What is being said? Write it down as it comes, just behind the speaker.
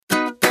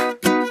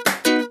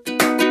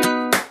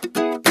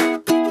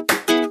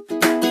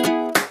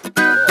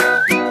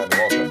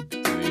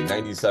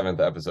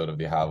7th episode of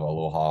the Have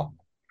Aloha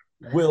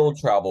Will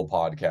Travel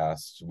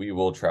podcast. We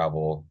will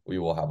travel. We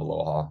will have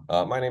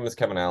aloha. My name is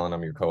Kevin Allen.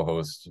 I'm your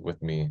co-host. With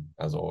me,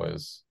 as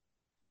always.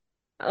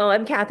 Oh,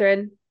 I'm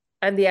Catherine.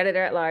 I'm the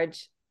editor at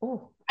large.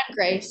 Oh, I'm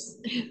Grace.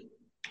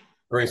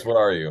 Grace, what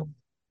are you?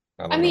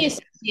 I don't I'm know. the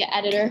associate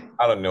editor.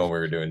 I don't know. We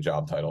were doing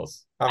job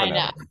titles. I'm I an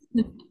know.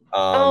 editor.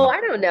 oh, I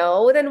don't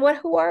know. Then what?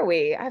 Who are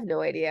we? I have no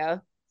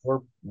idea.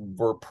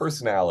 We're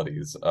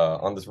personalities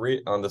on this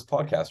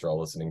podcast you're all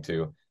listening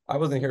to. I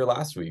wasn't here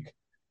last week.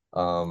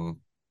 That's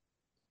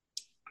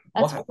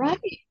right.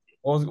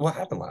 What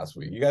happened last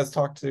week? You guys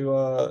talked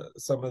to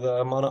some of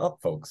the Mana Up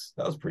folks.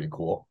 That was pretty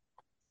cool.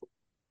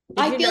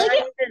 Did you not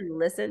even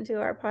listen to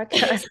our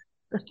podcast?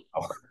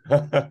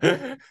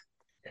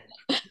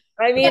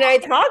 I mean, I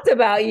talked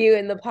about you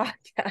in the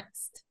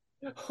podcast.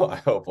 I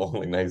hope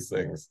only nice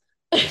things.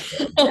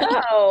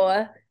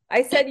 No,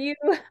 I said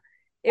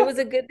it was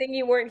a good thing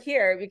you weren't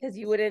here because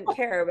you wouldn't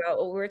care about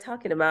what we were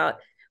talking about,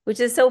 which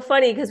is so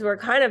funny because we're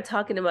kind of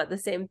talking about the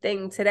same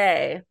thing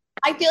today.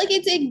 I feel like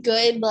it's a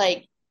good,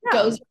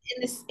 goes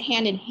in this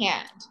hand in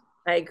hand.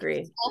 I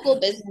agree. Local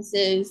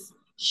businesses,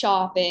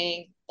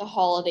 shopping, the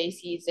holiday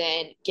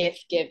season,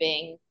 gift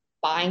giving,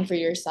 buying for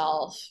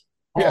yourself.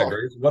 Yeah,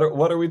 Grace,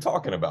 what are we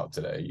talking about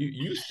today?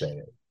 You say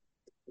it.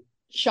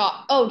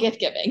 Gift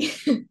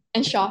giving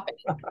and shopping.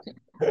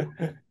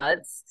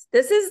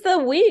 This is the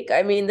week.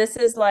 I mean, this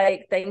is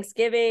like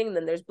Thanksgiving,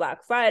 then there's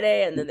Black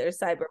Friday, and then there's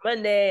Cyber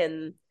Monday,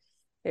 and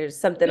there's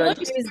something on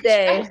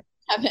Tuesday.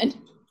 Kevin.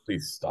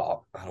 Please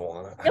stop. I don't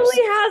want to. He only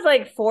has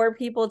like 4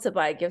 people to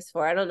buy gifts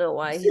for. I don't know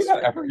why. He's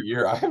that every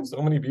year. I have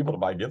so many people to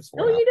buy gifts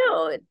for. No, you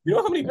don't. You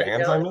know how many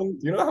bands I'm in?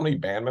 Do you know how many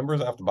band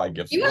members I have to buy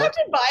gifts for? You have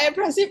to buy a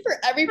present for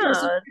every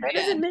person. That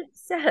doesn't make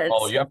sense.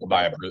 Oh, you have to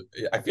buy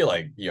I feel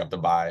like you have to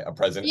buy a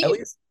present, at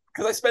least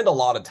because I spend a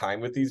lot of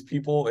time with these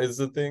people is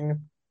the thing.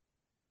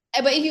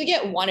 But if you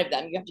get one of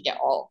them, you have to get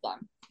all of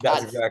them.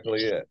 That's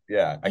exactly it.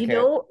 Yeah.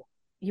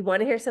 You want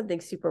to hear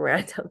something super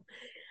random.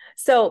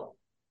 So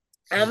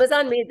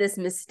Amazon made this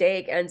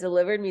mistake and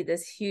delivered me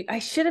this huge, I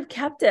should have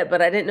kept it,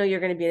 but I didn't know you were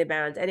going to be in a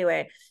band.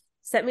 Anyway,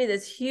 sent me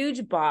this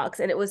huge box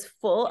and it was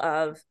full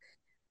of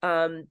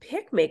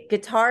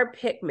guitar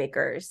pick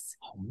makers.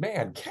 Oh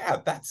man,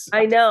 Kat,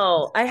 I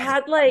know. I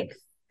had like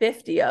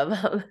 50 of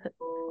them.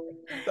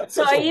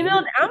 So I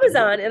emailed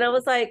Amazon and I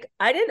was like,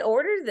 I didn't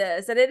order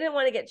this and I didn't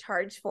want to get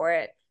charged for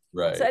it.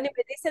 Right. So anyway,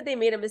 they said they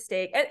made a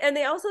mistake. And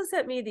they also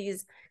sent me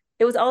these,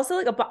 it was also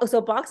like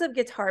a box of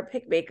guitar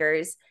pick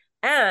makers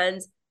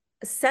and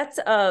sets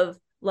of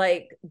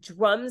like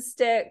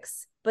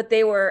drumsticks, but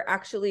they were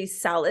actually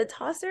salad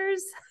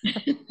tossers.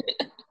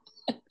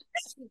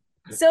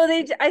 So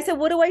I said,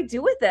 what do I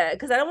do with it?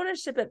 Because I don't want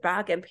to ship it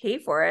back and pay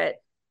for it.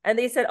 And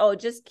they said, oh,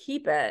 just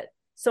keep it.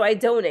 So I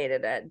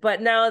donated it.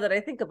 But now that I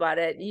think about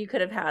it, you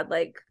could have had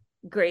like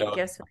great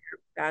gifts for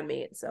your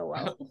bandmate. So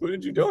well. Who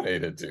did you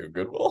donate it to?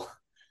 Goodwill?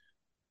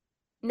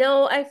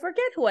 No, I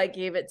forget who I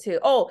gave it to.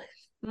 Oh,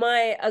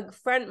 a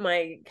friend,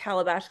 my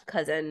Calabash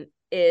cousin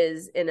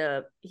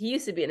he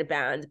used to be in a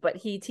band, but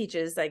he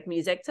teaches like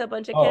music to a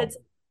bunch of kids.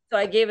 So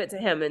I gave it to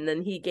him and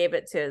then he gave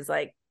it to his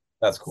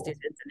that's cool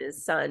students and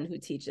his son who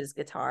teaches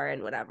guitar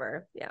and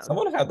whatever. Yeah.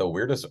 Someone had the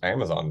weirdest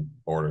Amazon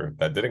order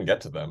that didn't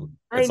get to them.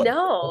 I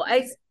know.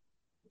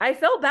 I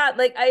felt bad.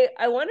 Like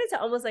I wanted to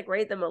almost like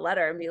write them a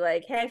letter and be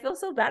like, hey, I feel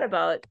so bad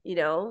about,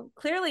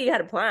 clearly you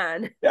had a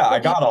plan. Yeah, I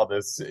got all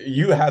this.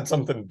 You had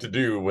something to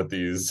do with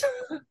these.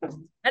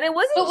 And it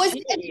wasn't. But was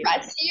it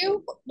addressed to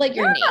you? Like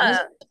your name?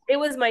 It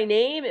was my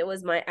name, it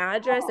was my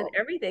address and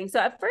everything. So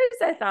at first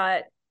I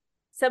thought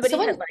somebody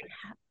had like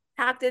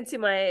hacked into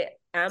my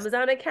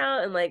Amazon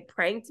account and like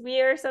pranked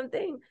me or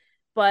something.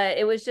 But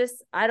it was just,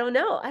 I don't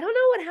know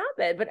what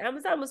happened. But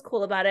Amazon was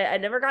cool about it. I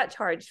never got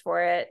charged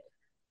for it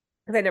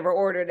because I never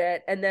ordered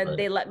it. And then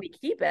they let me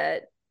keep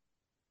it.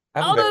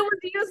 Although it was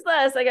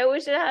useless. Like I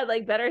wish it had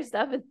like better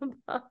stuff in the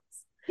box.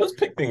 Those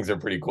pick things are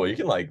pretty cool. You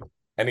can like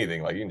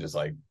anything, like you can just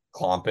like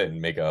clomp it and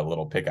make a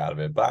little pick out of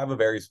it. But I have a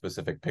very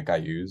specific pick I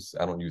use.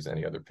 I don't use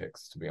any other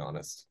picks, to be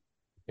honest.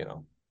 Do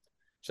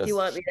you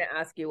want me to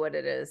ask you what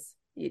it is?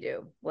 You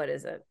do. What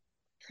is it?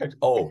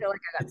 Oh, I feel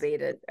like I got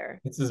baited there.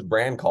 It's this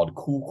brand called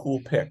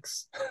Cool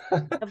Picks.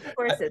 Of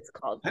course it's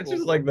called Cool. I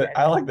just like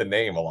I like the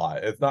name a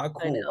lot. It's not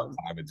cool one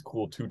time, it's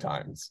cool 2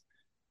 times.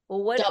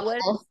 Well, what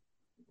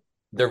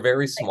they're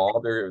very small.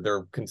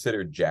 They're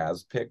considered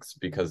jazz picks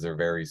because they're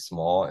very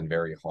small and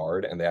very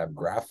hard, and they have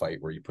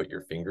graphite where you put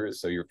your fingers,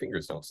 so your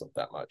fingers don't slip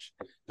that much.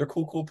 They're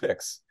cool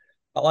picks.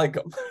 I like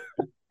them.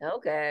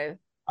 Okay.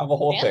 I have a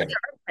whole thing.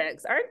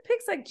 Aren't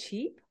picks like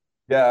cheap?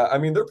 Yeah, I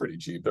mean they're pretty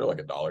cheap. They're like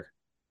 $1.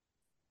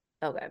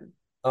 Okay.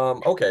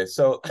 Okay,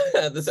 so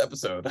this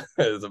episode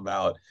is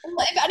about.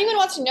 If anyone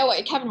wants to know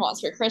what Kevin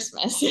wants for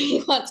Christmas,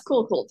 he wants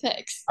cool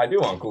picks. I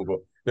do want cool.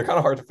 They're kind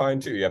of hard to find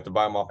too. You have to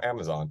buy them off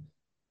Amazon.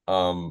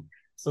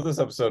 So this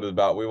episode is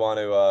about, we want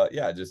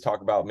to just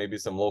talk about maybe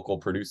some local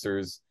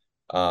producers,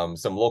 some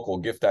local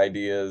gift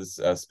ideas,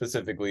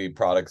 specifically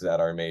products that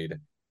are made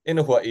in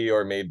Hawaii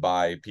or made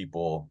by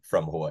people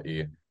from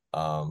Hawaii.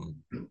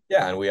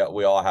 Yeah, and we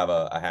all have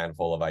a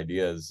handful of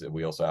ideas.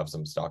 We also have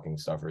some stocking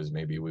stuffers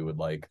maybe we would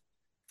like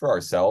for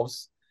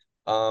ourselves.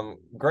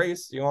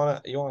 Grace, you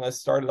wanna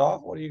start it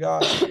off? What do you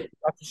got to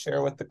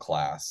share with the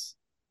class?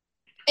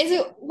 Is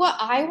it what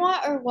I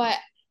want or what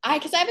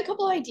because I have a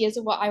couple of ideas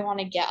of what I want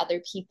to get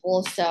other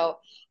people. So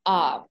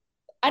I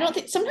don't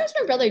think sometimes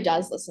my brother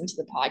does listen to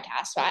the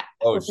podcast, but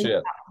Oh hopefully he's shit.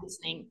 not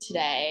listening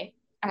today.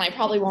 And I Did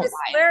probably you won't just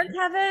lie. swear,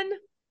 Kevin?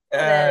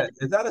 Kevin.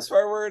 Is that a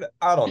swear word?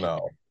 I don't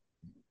know.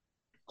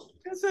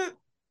 Is it?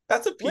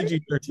 That's a What?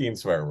 PG-13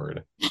 swear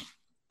word.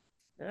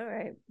 All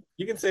right.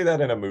 You can say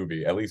that in a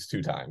movie at least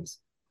 2 times.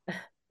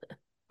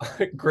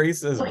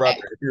 Grace's Okay.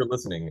 brother, if you're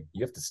listening,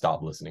 you have to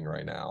stop listening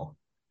right now.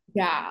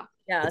 Yeah.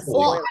 Yeah. It's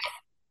Well, illegal.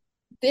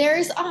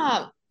 there's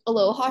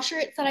Aloha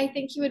shirts that I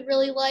think you would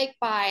really like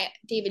by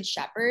David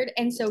Shepard.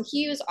 And so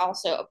he was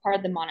also a part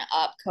of the Mana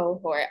Up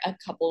cohort a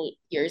couple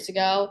years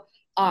ago.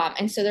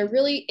 And so they're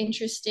really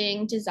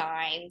interesting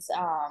designs,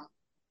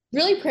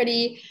 really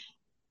pretty.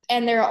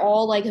 And they're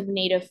all like of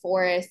native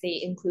forest.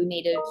 They include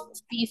native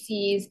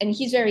species. And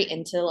he's very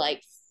into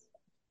like,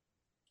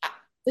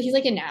 he's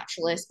like a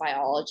naturalist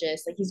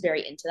biologist. Like he's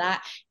very into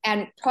that.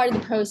 And part of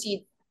the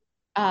proceeds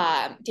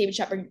David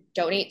Shepard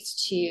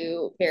donates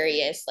to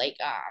various like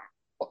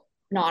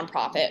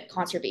nonprofit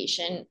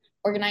conservation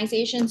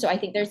organizations. So I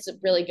think there's a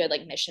really good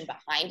like mission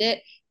behind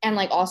it. And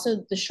like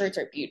also the shirts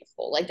are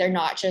beautiful. Like they're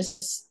not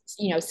just,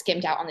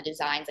 skimmed out on the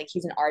designs. Like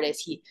he's an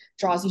artist. He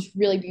draws these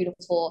really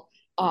beautiful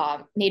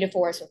native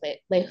forests with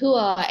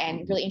lehua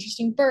and really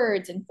interesting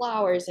birds and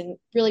flowers and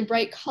really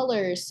bright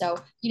colors. So,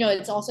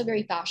 it's also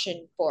very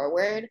fashion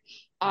forward.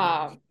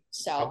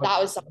 So that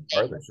was something.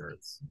 Are the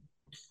shirts?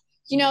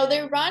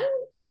 They run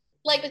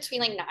like between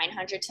like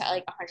 900 to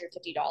like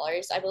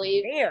 $150, I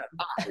believe. Damn.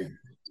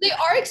 They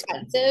are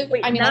expensive.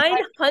 Wait, I mean,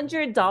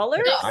 $900? no,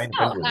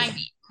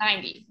 90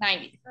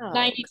 Oh.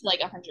 90 to like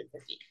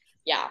 150.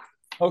 Yeah.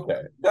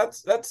 Okay,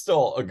 that's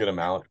still a good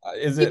amount.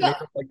 Is it made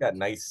of like that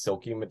nice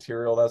silky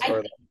material? That's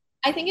where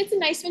I think it's a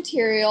nice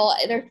material.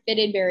 They're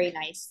fitted very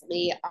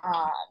nicely.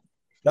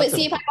 But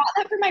see, if I bought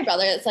that for my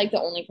brother, it's like the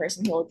only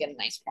person who will get a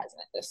nice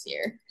present this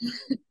year.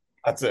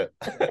 That's it.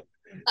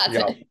 That's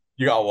it.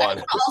 You got one.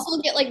 I'll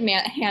also get like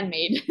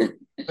handmade.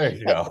 There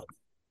you go.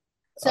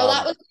 So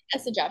that was a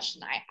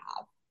suggestion I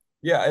have.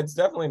 Yeah, it's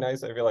definitely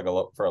nice. I feel like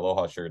for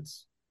Aloha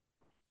shirts,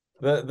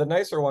 the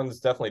nicer ones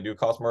definitely do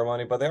cost more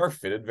money, but they are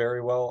fitted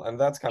very well, and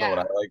that's kind of what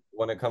I like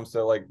when it comes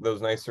to like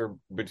those nicer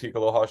boutique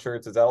Aloha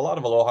shirts. Is that a lot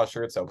of Aloha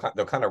shirts they'll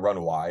kind of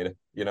run wide,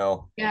 Yeah,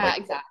 like,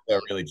 exactly.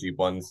 the really cheap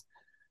ones,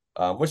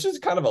 which is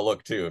kind of a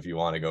look too if you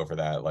want to go for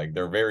that. Like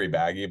they're very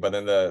baggy, but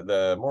then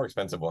the more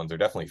expensive ones are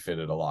definitely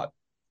fitted a lot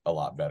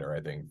better.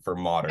 I think for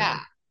modern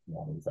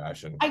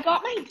fashion. I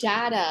got my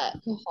dad a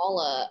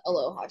Kahala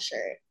Aloha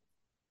shirt.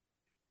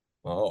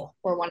 Oh.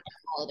 For one of the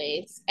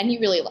holidays, and he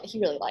really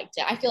liked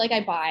it. I feel like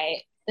I buy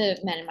the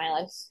men in my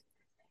life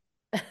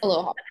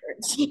Aloha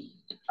shirts.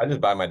 I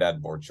just buy my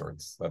dad board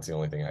shorts. That's the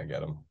only thing I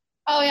get him.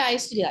 Oh yeah, I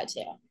used to do that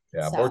too.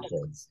 Yeah, so. Board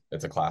shorts.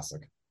 It's a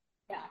classic.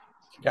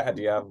 Yeah.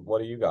 Yeah,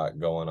 what do you got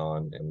going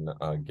on in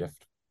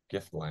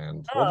gift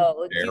land?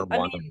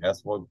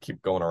 Guess we'll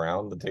keep going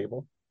around the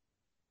table.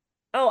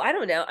 Oh, I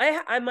don't know.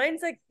 I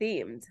mine's like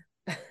themed.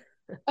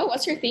 Oh,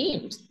 what's your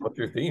theme? What's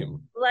your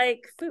theme?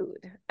 Like food.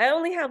 I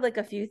only have like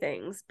a few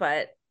things,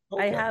 but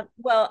okay.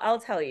 I'll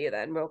tell you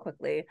then real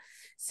quickly.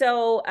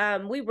 So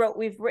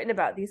we've written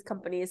about these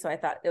companies, so I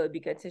thought it would be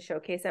good to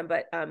showcase them.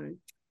 But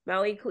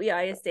Maui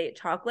Ku'iai Estate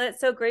Chocolate.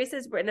 So Grace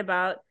has written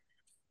about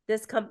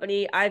this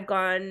company. I've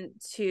gone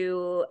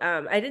to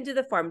I didn't do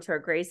the farm tour,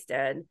 Grace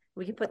did.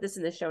 We can put this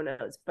in the show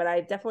notes, but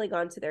I've definitely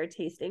gone to their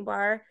tasting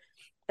bar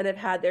and I've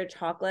had their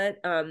chocolate.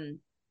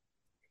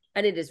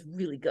 And it is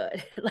really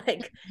good.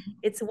 Like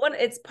it's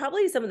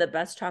probably some of the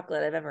best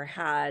chocolate I've ever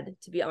had,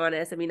 to be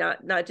honest. I mean,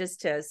 not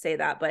just to say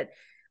that, but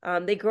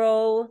they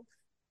grow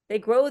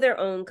their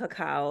own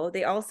cacao.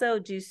 They also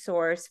do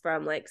source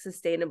from like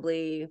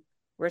sustainably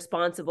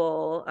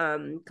responsible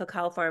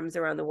cacao farms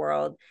around the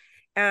world.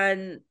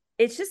 And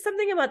it's just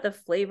something about the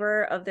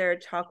flavor of their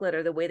chocolate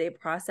or the way they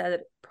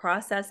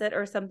process it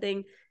or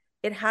something.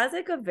 It has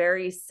like a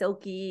very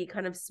silky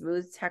kind of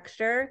smooth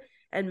texture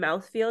and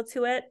mouthfeel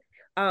to it.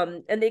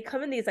 And they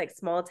come in these like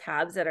small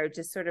tabs that are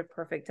just sort of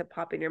perfect to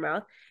pop in your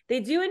mouth.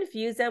 They do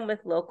infuse them with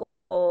local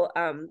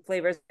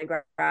flavors like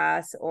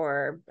grass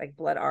or like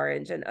blood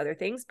orange and other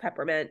things,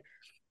 peppermint.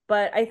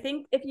 But I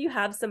think if you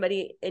have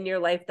somebody in your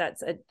life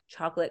that's a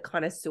chocolate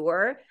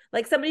connoisseur,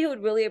 like somebody who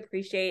would really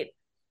appreciate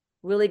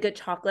really good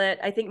chocolate,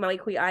 I think Maui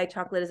Ku'iai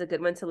chocolate is a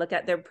good one to look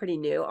at. They're pretty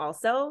new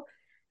also.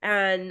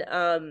 And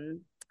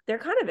they're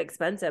kind of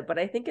expensive, but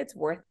I think it's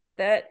worth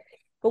it.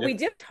 But we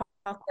do have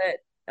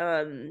chocolate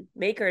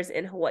makers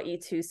in Hawaii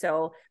too.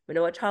 So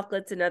Manoa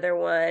Chocolate's another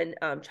one.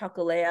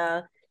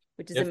 Chocolea,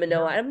 which is in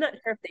Manoa. I'm not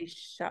sure if they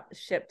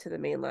ship to the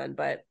mainland,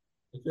 but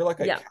if you're like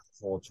a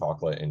casual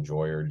chocolate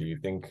enjoyer, do you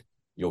think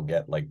you'll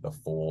get like the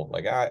full,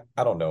 like I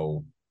don't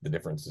know the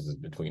differences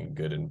between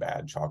good and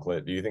bad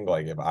chocolate. Do you think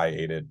like if I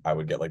ate it, I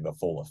would get like the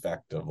full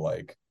effect of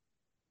like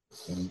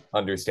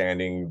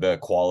understanding the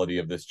quality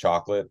of this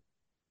chocolate?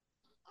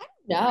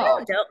 No.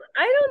 I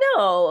don't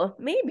know.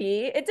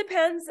 Maybe it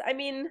depends. I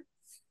mean,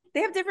 they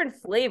have different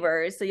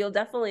flavors, so you'll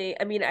definitely.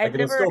 I mean, I've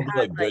Like it'll never still be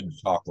had like good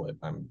chocolate.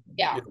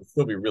 Yeah. It'll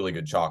still be really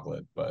good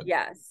chocolate, but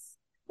yes.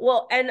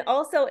 Well, and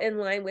also in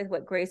line with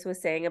what Grace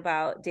was saying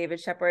about David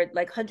Shepherd,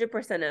 like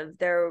 100% of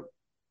their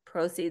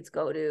proceeds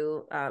go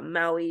to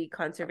Maui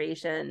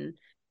conservation.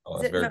 oh,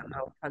 Is that's it very not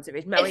Maui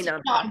conservation? Maui It's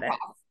nonprofit.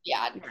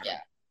 Yeah.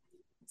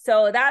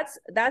 So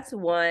that's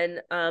one.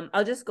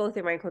 I'll just go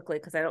through mine quickly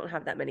because I don't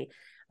have that many.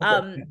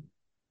 okay.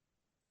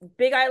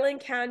 Big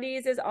Island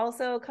Candies is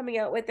also coming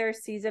out with their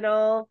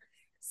seasonal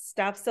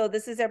stuff. So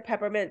this is their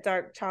peppermint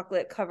dark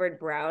chocolate covered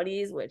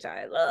brownies, which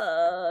I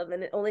love,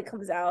 and it only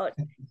comes out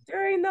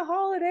during the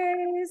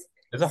holidays.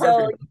 Is it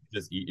hard for you to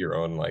just eat your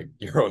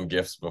own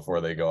gifts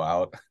before they go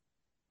out?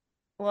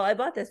 Well, I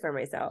bought this for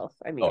myself.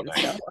 I mean,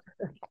 nice. so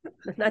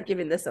I'm not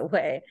giving this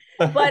away.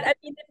 But I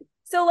mean,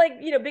 so like,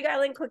 Big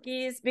Island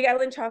cookies, Big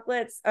Island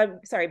chocolates,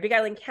 Big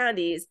Island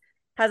candies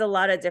has a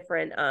lot of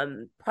different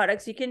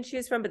products you can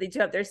choose from, but they do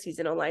have their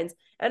seasonal lines.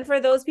 And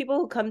for those people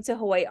who come to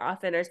Hawaii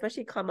often, or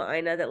especially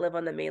Kama'aina that live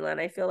on the mainland,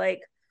 I feel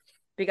like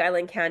Big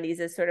Island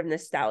candies is sort of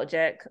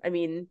nostalgic. I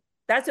mean,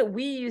 that's what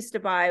we used to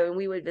buy when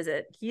we would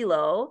visit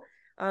Hilo.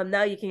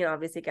 Now you can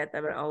obviously get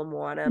them at Ala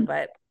Moana,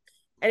 but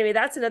anyway,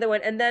 that's another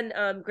one. And then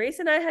Grace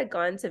and I had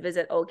gone to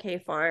visit OK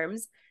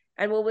Farms.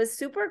 And what was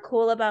super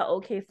cool about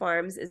OK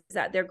Farms is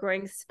that they're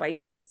growing spice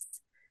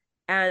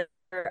and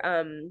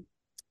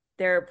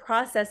they're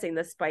processing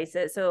the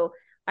spices. So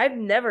I've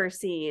never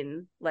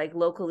seen like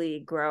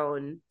locally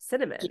grown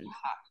cinnamon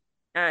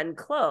and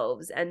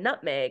cloves and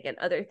nutmeg and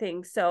other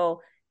things.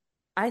 So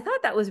I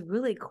thought that was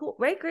really cool,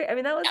 right? Great. I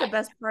mean, that was the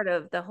best part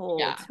of the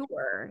whole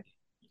tour.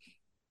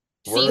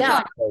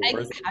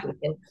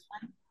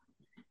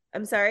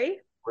 I'm sorry.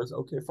 Where's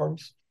OK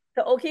Farms?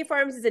 The OK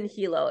Farms is in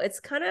Hilo. It's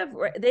kind of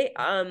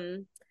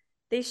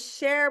they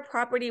share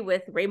property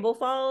with Rainbow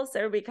Falls.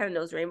 Everybody kind of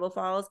knows Rainbow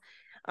Falls.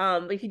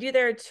 But if you do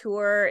their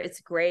tour, it's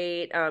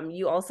great.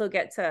 You also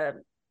get to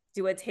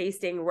do a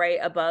tasting right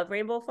above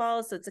Rainbow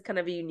Falls, so it's a kind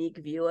of a unique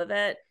view of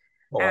it.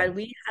 Oh, and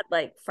we had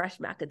like fresh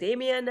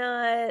macadamia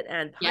nut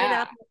and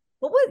pineapple.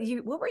 What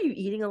were you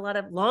eating? A lot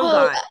of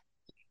longan.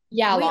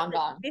 Yeah,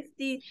 longan.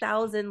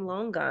 50,000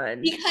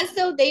 longan. Because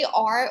though they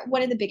are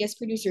one of the biggest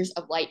producers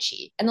of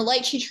lychee, and the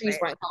lychee trees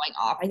weren't going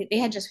off. I think they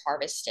had just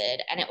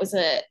harvested, and it was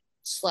a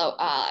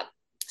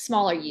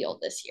smaller yield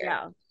this year.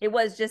 Yeah, it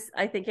was just,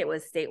 I think it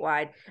was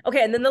statewide.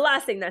 Okay, and then the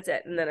last thing, that's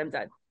it, and then I'm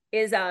done,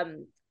 is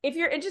if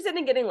you're interested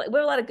in getting, like, we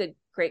have a lot of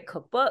great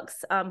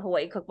cookbooks,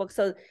 Hawaii cookbooks.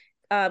 So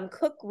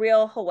Cook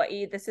Real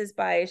Hawaii, this is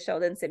by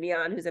Sheldon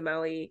Simeon, who's a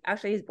Maui,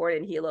 actually he's born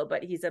in Hilo,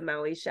 but he's a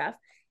Maui chef.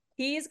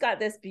 He's got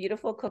this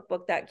beautiful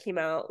cookbook that came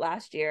out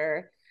last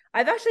year.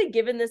 I've actually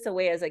given this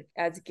away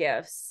as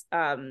gifts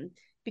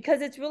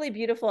because it's really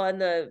beautiful,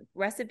 and the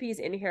recipes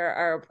in here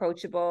are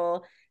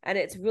approachable, and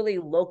it's really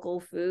local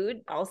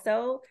food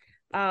also.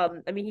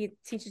 I mean, he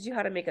teaches you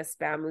how to make a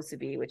spam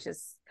musubi, which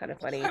is kind of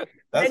funny.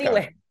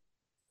 Anyway,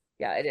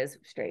 yeah, it is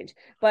strange.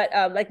 But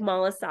like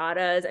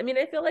malasadas. I mean,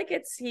 I feel like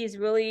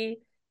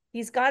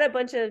he's got a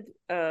bunch of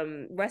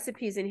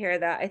recipes in here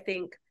that I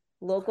think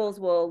locals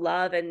will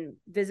love and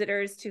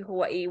visitors to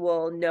Hawaii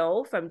will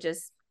know from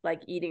just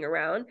like eating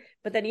around.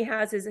 But then he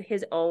has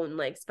his own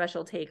like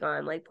special take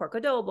on like pork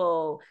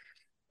adobo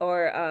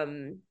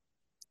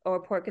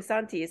or pork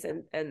asantis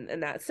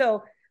and that.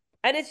 So,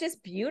 and it's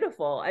just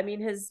beautiful. I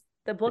mean,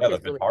 the book is the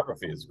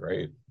photography is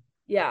great.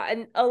 Yeah,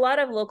 and a lot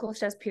of local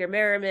chefs, Peter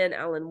Merriman,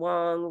 Alan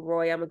Wong,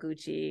 Roy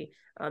Yamaguchi,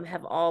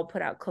 have all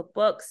put out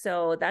cookbooks.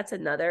 So that's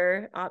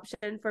another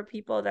option for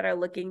people that are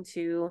looking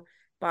to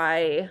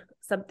buy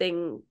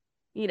something,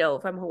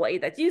 from Hawaii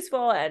that's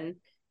useful, and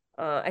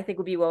I think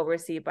would be well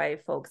received by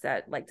folks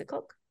that like to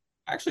cook.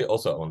 I actually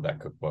also owned that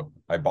cookbook.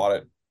 I bought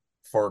it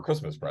for a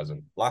Christmas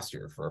present last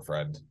year for a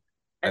friend.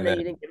 And then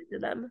you didn't give it to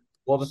them?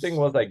 Well, the thing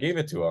was, I gave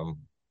it to him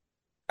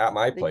at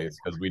my place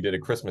because we did a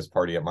Christmas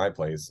party at my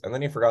place, and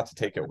then he forgot to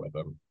take it with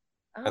him.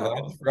 And then I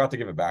just forgot to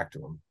give it back to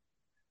him.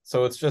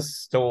 So it's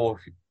just still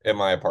in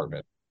my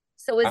apartment.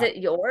 So is it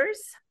yours?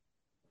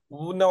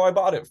 No, I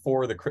bought it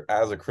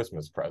as a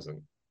Christmas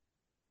present.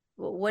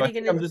 Well, what are you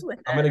going to do with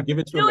it? I'm going to give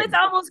it to him. It's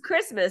almost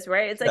Christmas,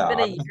 right? It's like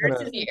been a year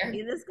since you've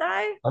seen this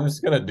guy. I'm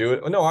just going to do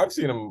it. No, I've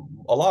seen him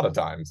a lot of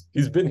times.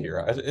 He's been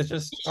here. It's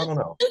just, I don't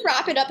know. Just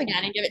wrap it up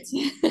again and give it to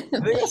him.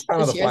 I think that's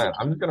kind of the plan.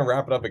 I'm just going to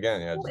wrap it up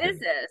again. Yeah. Who is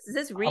this? Is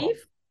this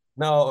Reef?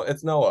 No,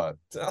 it's Noah.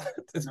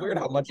 It's weird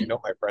how much you know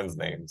my friends'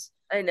 names.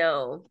 I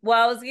know.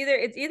 Well,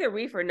 it's either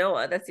Reef or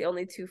Noah. That's the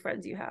only two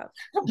friends you have.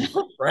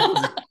 Friends.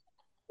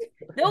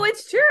 No,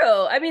 it's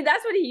true. I mean,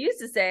 that's what he used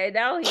to say.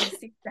 Now he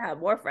seems to have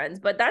more friends,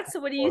 but that's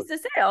what he used to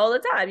say all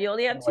the time. You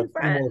only have two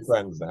friends. More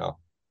friends now.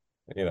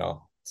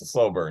 It's a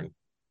slow burn.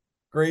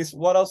 Grace,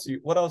 what else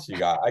you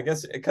got? I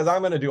guess because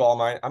I'm gonna do all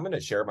mine. I'm gonna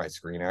share my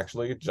screen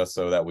actually, just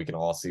so that we can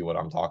all see what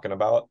I'm talking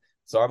about.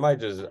 So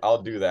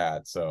I'll do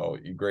that. So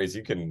Grace,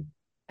 you can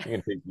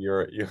take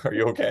are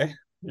you okay?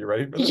 You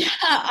ready for this?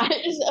 Yeah,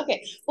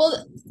 okay.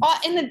 Well,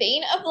 in the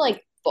vein of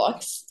like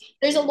books.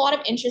 There's a lot of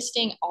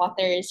interesting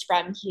authors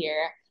from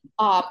here.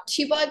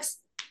 Two books,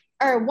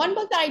 or one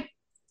book that I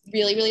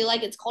really, really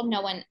like, it's called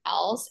No One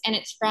Else, and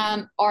it's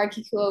from R.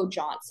 Kikuo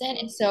Johnson.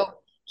 And so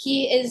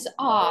he is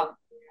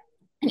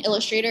an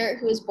illustrator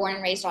who was born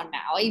and raised on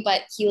Maui,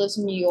 but he lives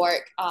in New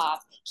York.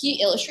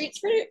 He illustrates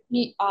for the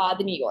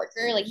New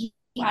Yorker. Like he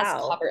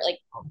has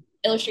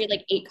illustrated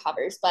like 8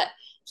 covers, but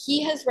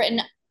he has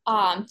written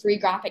 3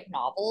 graphic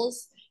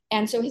novels.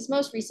 And so his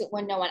most recent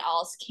one, No One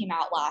Else, came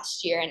out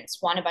last year, and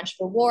it's won a bunch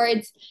of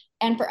awards.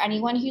 And for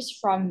anyone who's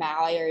from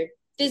Maui or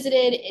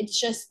visited, it's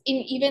just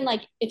even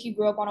like if you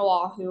grew up on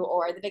Oahu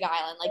or the Big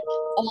Island, like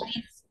all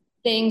these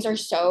things are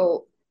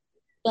so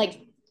like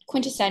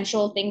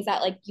quintessential things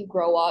that like you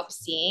grow up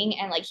seeing.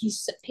 And like he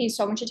pays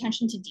so much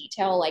attention to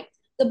detail, like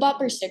the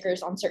bumper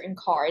stickers on certain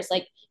cars,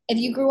 like if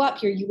you grew up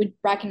here you would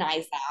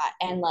recognize that.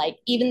 And like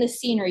even the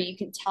scenery, you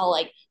can tell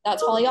like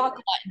that's Haleakala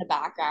in the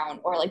background,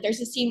 or like there's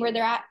a scene where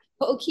they're at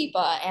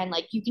Ho'okipa, and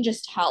like you can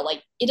just tell,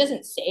 like it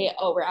doesn't say,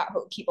 oh, we're at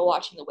Ho'okipa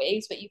watching the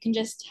waves, but you can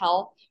just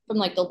tell from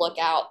like the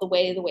lookout, the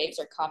way the waves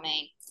are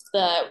coming,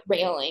 the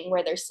railing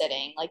where they're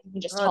sitting, like you can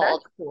just tell.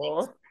 That's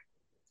cool.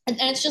 And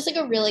it's just like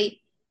a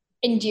really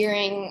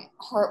endearing,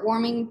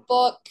 heartwarming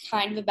book,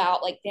 kind of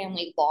about like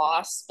family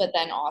loss, but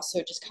then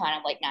also just kind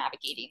of like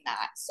navigating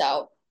that.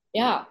 So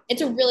yeah,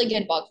 it's a really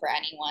good book for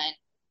anyone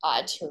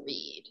to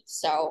read.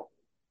 So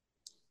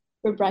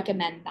would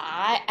recommend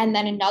that. And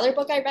then another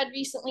book I read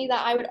recently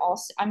that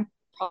I'm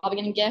probably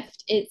gonna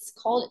gift. It's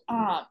called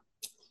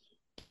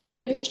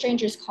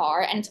Stranger's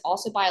Car, and it's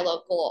also by a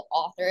local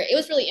author. It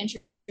was really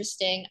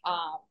interesting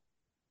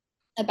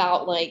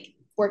about like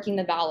working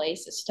the valet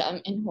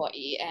system in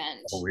Hawaii and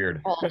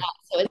weird. all that.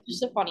 So it's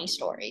just a funny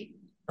story.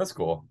 That's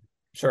cool.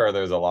 Sure,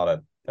 there's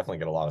definitely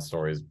get a lot of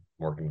stories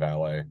working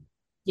valet.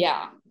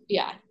 Yeah.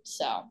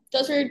 So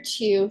those are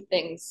two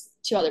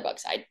other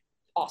books I'd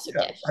also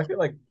gift. I feel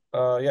like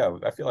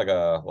I feel like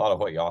a lot of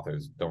Hawaii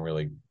authors don't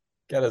really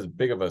get as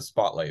big of a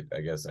spotlight,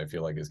 I guess. I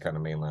feel like is kind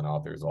of mainland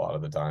authors a lot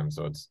of the time.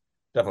 So it's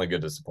definitely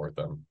good to support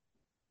them.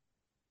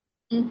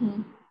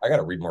 Mm-hmm. I got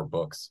to read more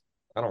books.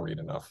 I don't read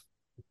enough.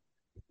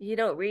 You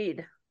don't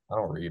read. I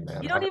don't read,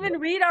 man. You don't even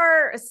read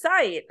our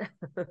site.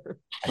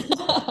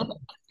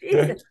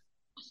 Jesus.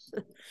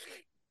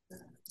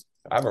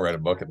 I haven't read a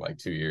book in like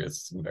 2 years.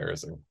 It's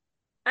embarrassing.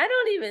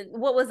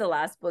 What was the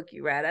last book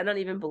you read? I don't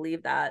even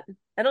believe that.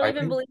 I don't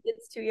even believe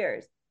it's 2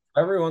 years.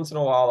 Every once in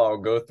a while I'll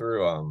go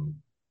through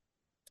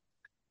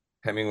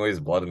Hemingway's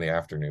Blood in the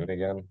Afternoon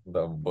again,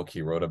 the book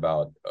he wrote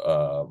about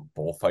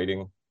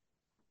bullfighting.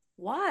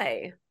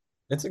 Why?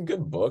 It's a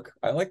good book.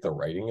 I like the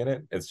writing in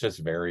it. It's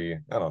just very,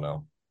 I don't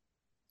know.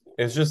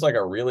 It's just like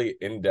a really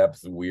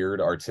in-depth,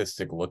 weird,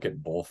 artistic look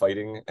at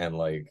bullfighting and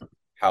like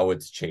how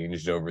it's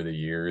changed over the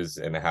years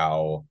and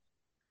how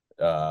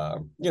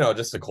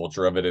just the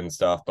culture of it and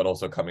stuff, but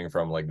also coming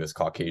from like this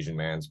Caucasian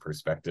man's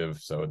perspective.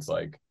 So it's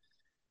like,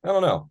 I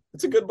don't know.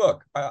 It's a good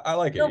book. I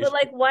like it. No, but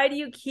like, why do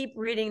you keep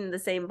reading the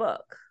same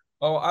book?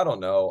 Oh, I don't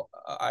know.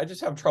 I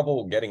just have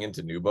trouble getting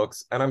into new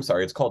books. And I'm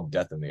sorry, it's called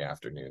Death in the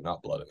Afternoon,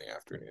 not Blood in the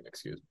Afternoon.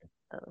 Excuse me.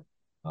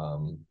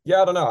 Oh.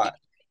 Yeah, I don't know.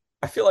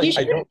 I feel like you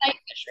should read Night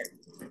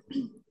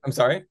Fisher. I'm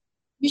sorry?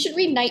 You should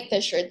read Night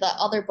Fisher, the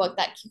other book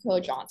that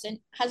Kikuo Johnson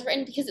has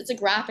written, because it's a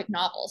graphic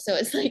novel. So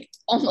it's like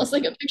almost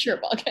like a picture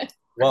book.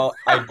 Well,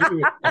 I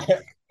do.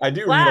 I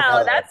do.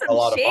 Wow, that's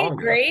some shade,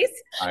 Grace.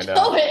 I know.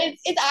 No,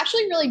 it's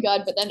actually really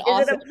good. But then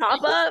is it a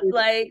pop up?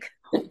 Like,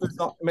 there's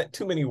not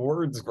too many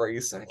words,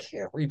 Grace. I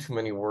can't read too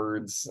many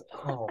words.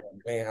 Oh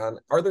man,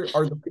 are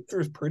the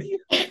pictures pretty?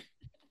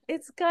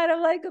 It's kind of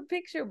like a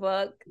picture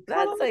book.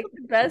 That's like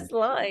the best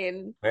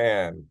line.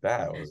 Man,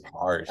 that was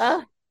harsh.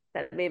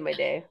 That made my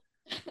day.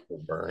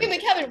 Okay, but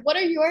Kevin, what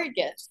are your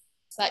gifts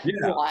that you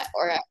want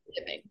or are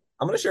giving?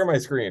 I'm going to share my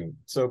screen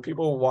so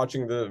people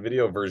watching the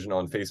video version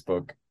on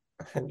Facebook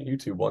and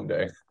YouTube one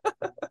day,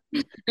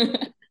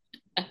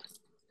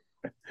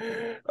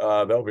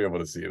 they'll be able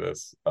to see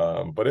this.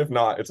 But if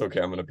not, it's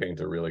okay. I'm going to paint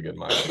a really good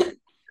mind,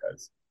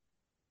 guys.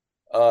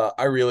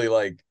 I really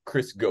like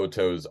Chris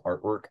Goto's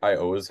artwork. I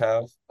always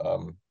have.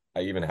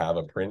 I even have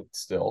a print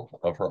still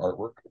of her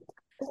artwork.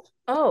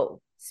 Oh,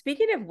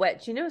 speaking of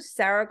which, you know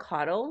Sarah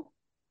Cottle?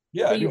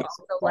 Yeah, you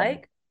also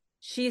like?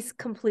 She's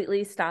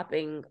completely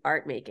stopping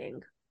art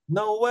making.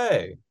 No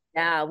way.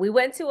 Yeah, we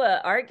went to an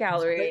art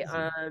gallery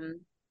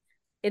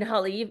in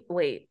Haleiwa.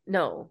 Wait,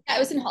 no. Yeah, it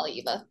was in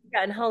Haleiwa.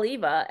 Yeah, in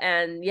Haleiwa.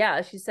 And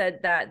yeah, she said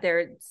that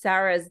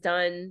Sarah's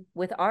done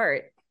with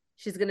art.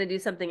 She's gonna do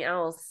something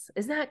else.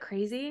 Isn't that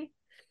crazy?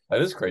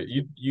 That is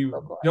crazy.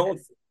 You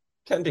don't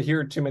tend to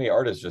hear too many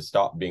artists just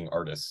stop being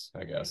artists,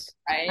 I guess.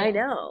 Right. I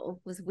know.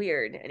 It was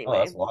weird. Anyway. Oh,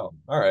 that's wild.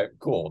 All right,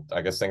 cool.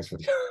 I guess thanks for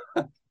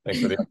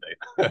the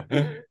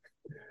update.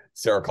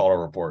 Sarah Cottle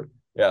report.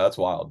 Yeah, that's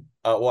wild.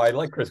 Well, I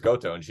like Chris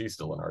Goto, and she's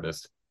still an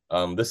artist.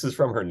 This is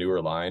from her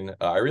newer line.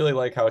 I really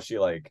like how she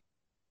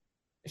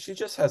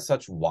just has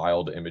such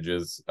wild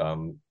images.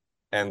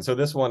 And so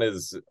this one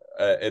is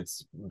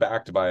it's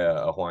backed by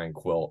a Hawaiian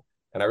quilt,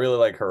 and I really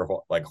like her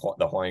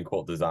the Hawaiian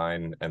quilt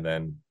design. And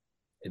then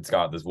It's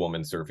got this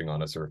woman surfing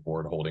on a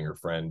surfboard holding her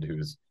friend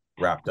who's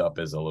wrapped up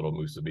as a little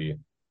musubi.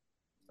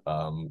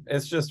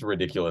 It's just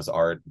ridiculous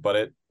art, but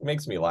it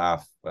makes me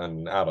laugh,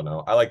 and I don't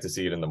know. I like to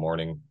see it in the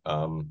morning.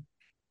 And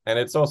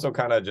it's also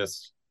kind of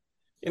just,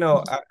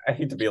 I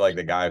hate to be like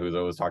the guy who's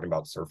always talking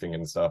about surfing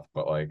and stuff,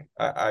 but like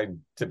I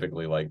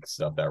typically like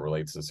stuff that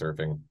relates to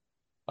surfing.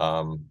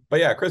 But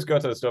yeah, Chris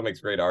Goto still makes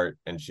great art,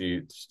 and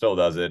she still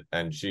does it,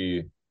 and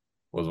she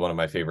was one of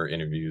my favorite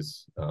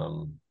interviews.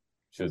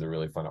 She was a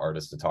really fun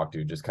artist to talk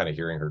to, just kind of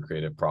hearing her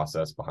creative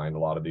process behind a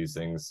lot of these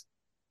things.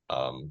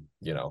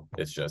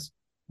 It's just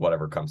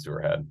whatever comes to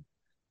her head.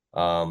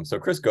 So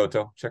Chris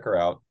Goto, check her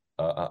out.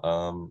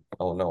 Oh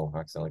no, I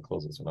accidentally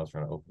closed this when I was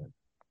trying to open it.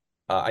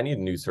 I need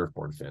new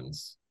surfboard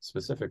fins,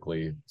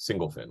 specifically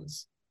single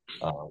fins.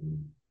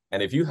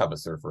 And if you have a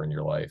surfer in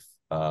your life,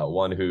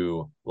 one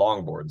who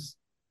longboards,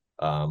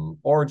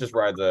 or just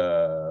rides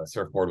a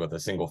surfboard with a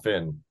single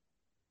fin,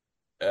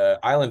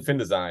 Island Fin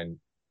Design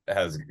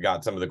has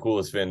got some of the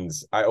coolest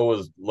fins. I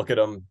always look at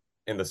them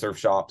in the surf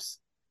shops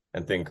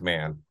and think,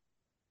 man,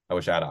 I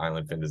wish I had an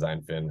Island Fin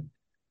Design fin.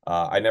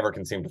 I never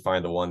can seem to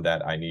find the one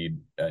that I need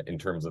in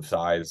terms of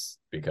size,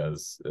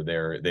 because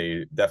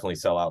they definitely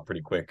sell out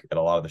pretty quick at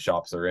a lot of the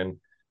shops they're in.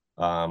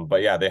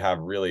 But yeah, they have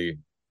really,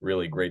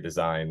 really great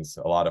designs,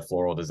 a lot of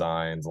floral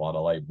designs, a lot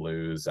of light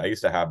blues. I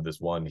used to have this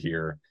one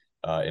here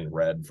in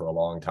red for a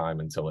long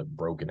time until it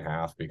broke in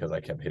half because I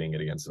kept hitting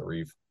it against the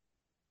reef.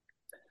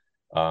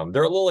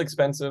 They're a little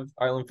expensive,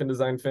 Island Fin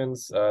Design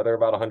fins. They're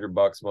about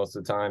 $100 most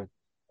of the time.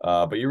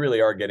 But you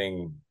really are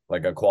getting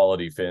like a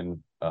quality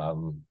fin.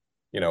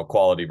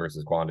 Quality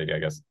versus quantity, I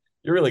guess.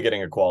 You're really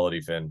getting a quality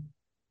fin.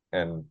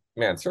 And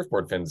man,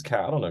 surfboard fins,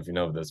 I don't know if you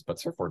know this, but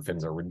surfboard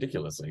fins are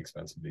ridiculously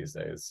expensive these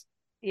days.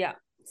 Yeah.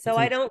 So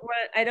I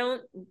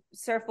don't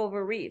surf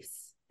over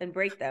reefs and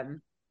break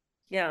them.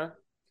 Yeah.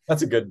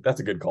 That's a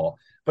good call.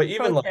 But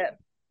even like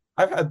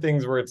I've had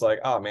things where it's like,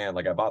 oh man,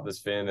 like I bought this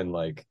fin and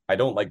like I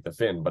don't like the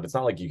fin, but it's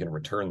not like you can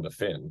return the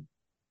fin.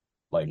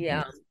 Like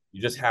yeah,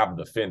 you just have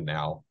the fin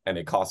now, and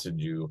it costed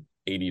you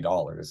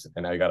 $80,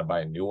 and now you got to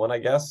buy a new one, I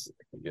guess.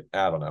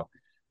 I don't know,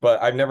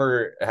 but I've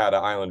never had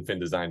an Island Fin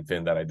Design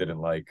fin that I didn't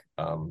like.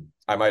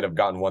 I might have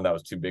gotten one that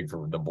was too big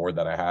for the board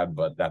that I had,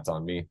 but that's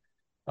on me.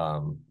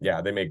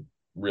 Yeah, they make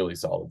really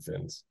solid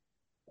fins.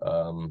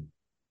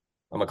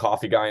 I'm a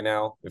coffee guy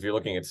now. If you're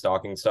looking at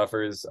stocking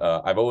stuffers,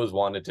 I've always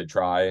wanted to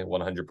try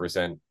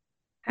 100%.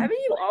 Haven't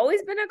you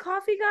always been a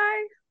coffee guy?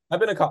 I've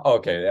been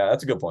okay, yeah,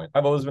 that's a good point.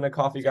 I've always been a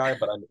coffee guy,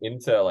 but I'm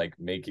into like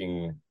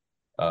making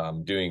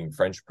doing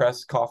French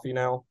press coffee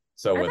now.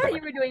 So I thought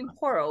you were doing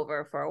pour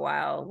over for a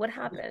while. What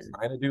happened? I was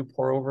trying to do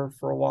pour over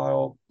for a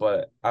while,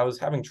 but I was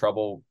having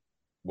trouble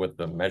with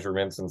the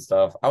measurements and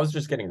stuff. I was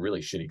just getting really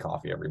shitty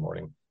coffee every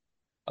morning.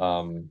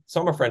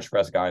 So I'm a French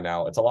press guy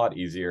now. It's a lot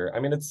easier. I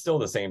mean, it's still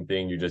the same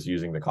thing. You're just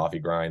using the coffee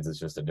grinds. It's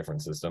just a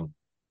different system.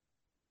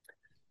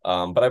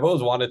 But I've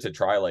always wanted to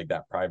try like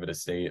that private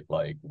estate,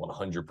 like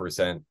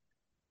 100%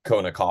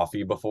 Kona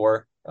coffee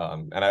before.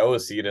 And I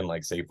always see it in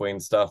like Safeway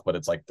and stuff, but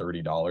it's like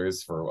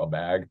 $30 for a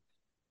bag,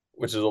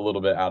 which is a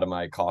little bit out of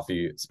my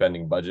coffee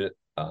spending budget.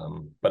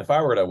 But if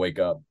I were to wake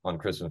up on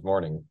Christmas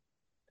morning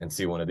and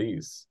see one of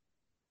these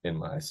in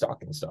my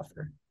stocking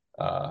stuffer,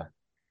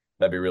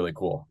 that'd be really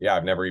cool. Yeah,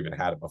 I've never even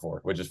had it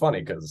before, which is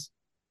funny because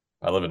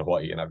I live in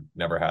Hawaii and I've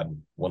never had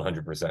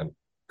 100%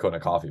 Kona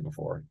coffee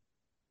before.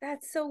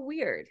 That's so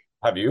weird.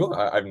 Have you?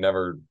 I've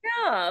never.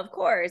 Yeah, of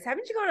course.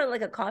 Haven't you gone on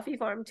like a coffee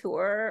farm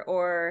tour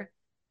or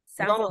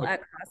sample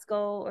at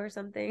Costco or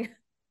something?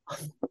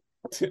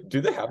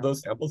 Do they have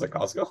those samples at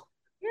Costco?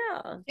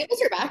 Yeah.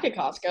 Samples are back at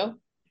Costco.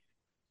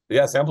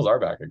 Yeah, samples are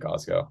back at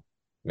Costco.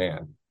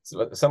 Man,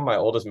 so some of my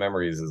oldest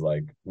memories is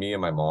like me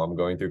and my mom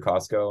going through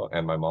Costco,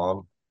 and my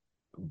mom,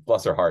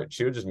 bless her heart,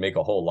 she would just make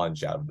a whole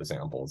lunch out of the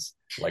samples.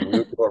 Like we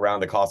would go around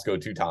the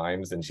Costco 2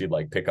 times and she'd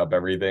like pick up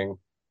everything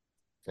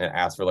and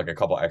ask for like a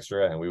couple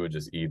extra, and we would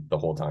just eat the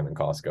whole time in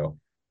Costco.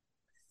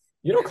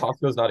 You know,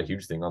 Costco is not a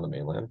huge thing on the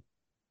mainland.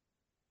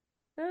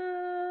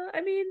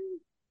 I mean,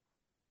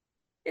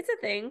 it's a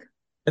thing.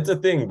 It's a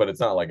thing, but it's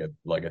not like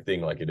a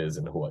thing like it is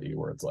in Hawaii,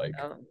 where it's like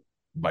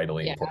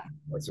vitally important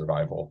for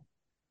survival.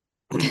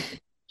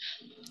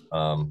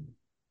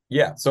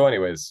 Yeah. So,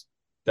 anyways,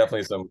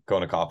 definitely some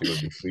Kona coffee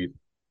would be sweet.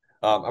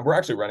 We're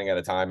actually running out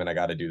of time, and I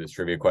got to do this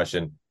trivia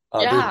question.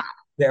 Yeah.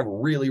 They have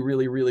really,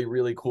 really, really,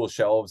 really cool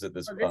shelves at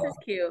this, this is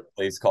cute.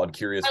 place called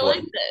Curious I What.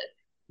 like this.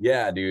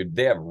 Yeah, dude,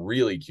 they have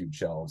really cute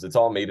shelves. It's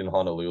all made in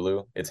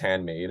Honolulu. It's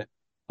handmade.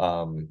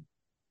 And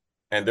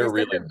they're This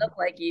really doesn't look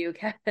like you,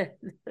 Kevin.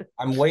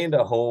 I'm way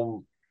into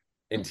home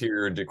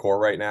interior decor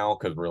right now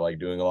because we're like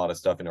doing a lot of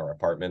stuff in our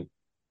apartment.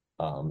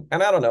 And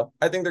I don't know.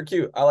 I think they're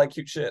cute. I like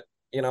cute shit.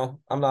 You know,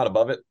 I'm not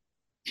above it.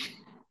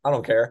 I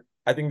don't care.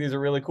 I think these are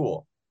really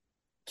cool.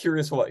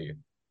 Curious Hawaii.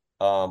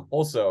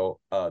 Also,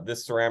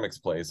 this ceramics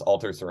place,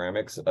 Alter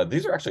Ceramics,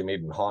 these are actually made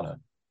in Hana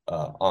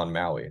on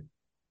Maui,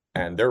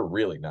 and they're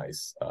really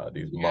nice.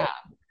 These mugs.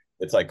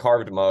 It's like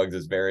carved mugs.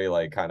 It's very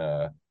like kind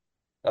of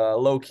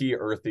low-key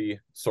earthy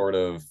sort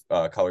of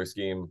color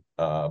scheme,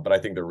 but I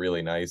think they're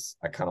really nice.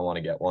 I kind of want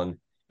to get one.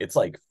 It's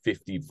like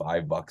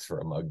 $55 for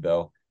a mug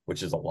though,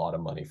 which is a lot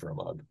of money for a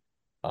mug.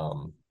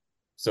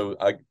 So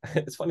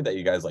it's funny that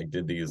you guys like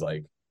did these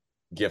like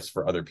gifts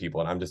for other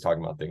people, and I'm just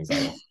talking about things I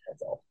want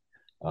myself.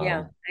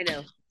 Yeah, I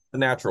know. The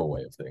natural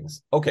way of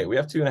things. Okay, we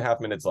have 2.5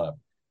 minutes left.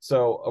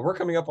 So we're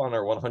coming up on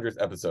our 100th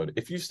episode.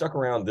 If you stuck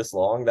around this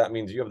long, that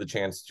means you have the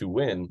chance to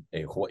win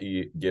a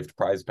Hawaii gift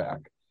prize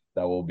pack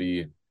that will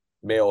be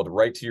mailed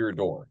right to your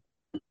door.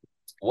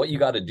 What you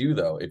got to do,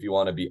 though, if you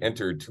want to be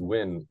entered to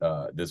win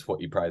this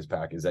Hawaii prize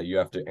pack, is that you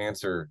have to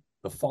answer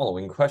the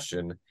following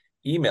question.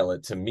 Email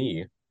it to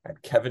me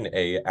at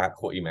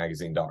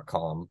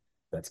kevina@hawaiimagazine.com.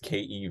 That's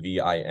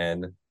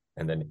KEVIN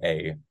and then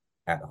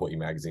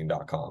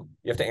a@hawaiimagazine.com.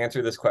 You have to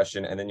answer this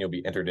question, and then you'll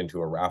be entered into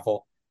a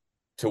raffle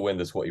to win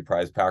this Hawaii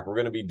prize pack. We're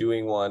going to be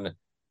doing one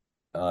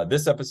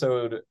this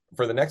episode.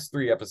 For the next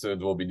 3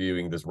 episodes, we'll be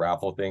doing this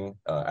raffle thing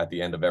at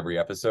the end of every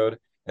episode.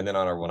 And then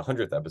on our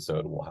 100th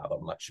episode, we'll have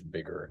a much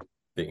bigger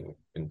thing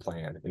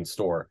in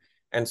store.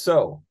 And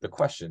so the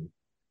question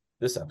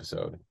this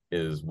episode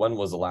is, when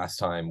was the last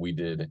time we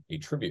did a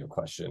trivia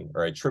question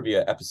or a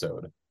trivia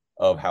episode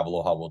of Have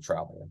Aloha Will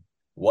Travel?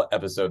 What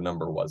episode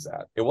number was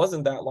that? It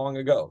wasn't that long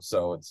ago.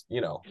 So it's,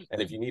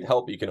 and if you need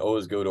help, you can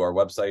always go to our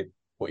website,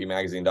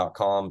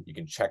 hawaiimagazine.com. You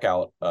can check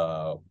out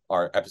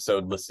our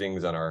episode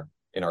listings in our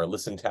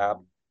listen tab.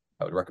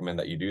 I would recommend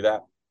that you do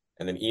that.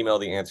 And then email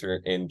the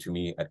answer in to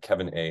me at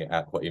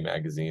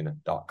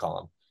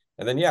kevina@hawaiimagazine.com.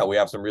 And then, we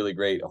have some really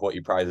great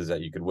Hawaii prizes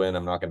that you could win.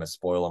 I'm not going to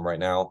spoil them right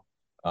now.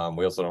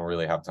 We also don't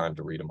really have time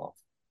to read them off.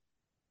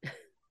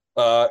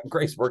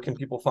 Grace, where can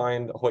people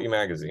find Hawaii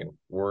Magazine?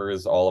 Where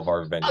is all of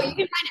our venues? Oh, you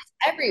can find us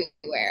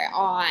everywhere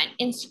on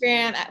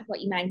Instagram at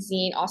Hawaii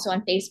Magazine, also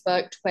on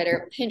Facebook,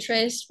 Twitter,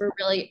 Pinterest. We're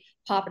really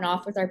popping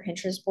off with our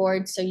Pinterest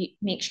board, so you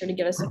make sure to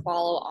give us a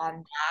follow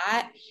on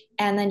that.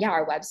 And then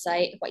our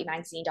website,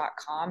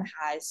 hawaiimagazine.com,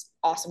 has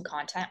awesome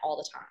content all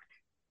the time.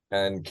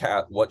 And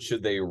Kat, what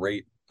should they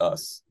rate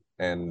us,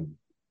 and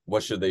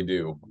what should they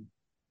do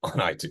on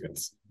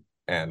iTunes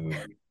and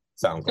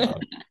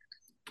SoundCloud?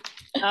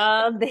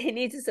 They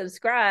need to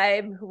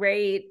subscribe,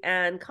 rate,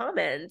 and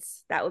comment.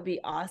 That would be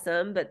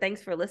awesome. But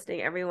thanks for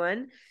listening,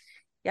 everyone.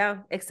 Yeah,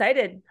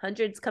 excited.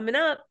 100's coming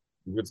up.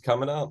 100's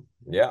coming up.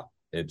 Yeah,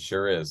 it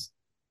sure is.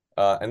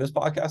 And this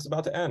podcast is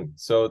about to end.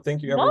 So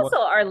thank you, everyone. Also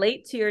are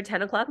late to your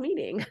 10 o'clock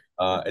meeting.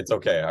 It's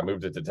okay. I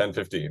moved it to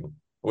 10:15,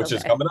 which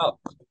is coming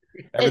up.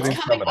 Everything's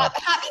coming up.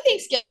 Happy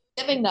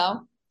Thanksgiving,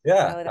 though.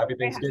 Yeah, happy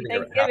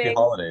Thanksgiving. Happy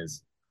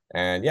holidays.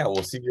 And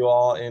we'll see you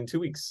all in 2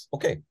 weeks.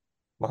 Okay.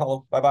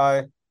 Mahalo.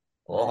 Bye-bye.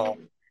 Aloha.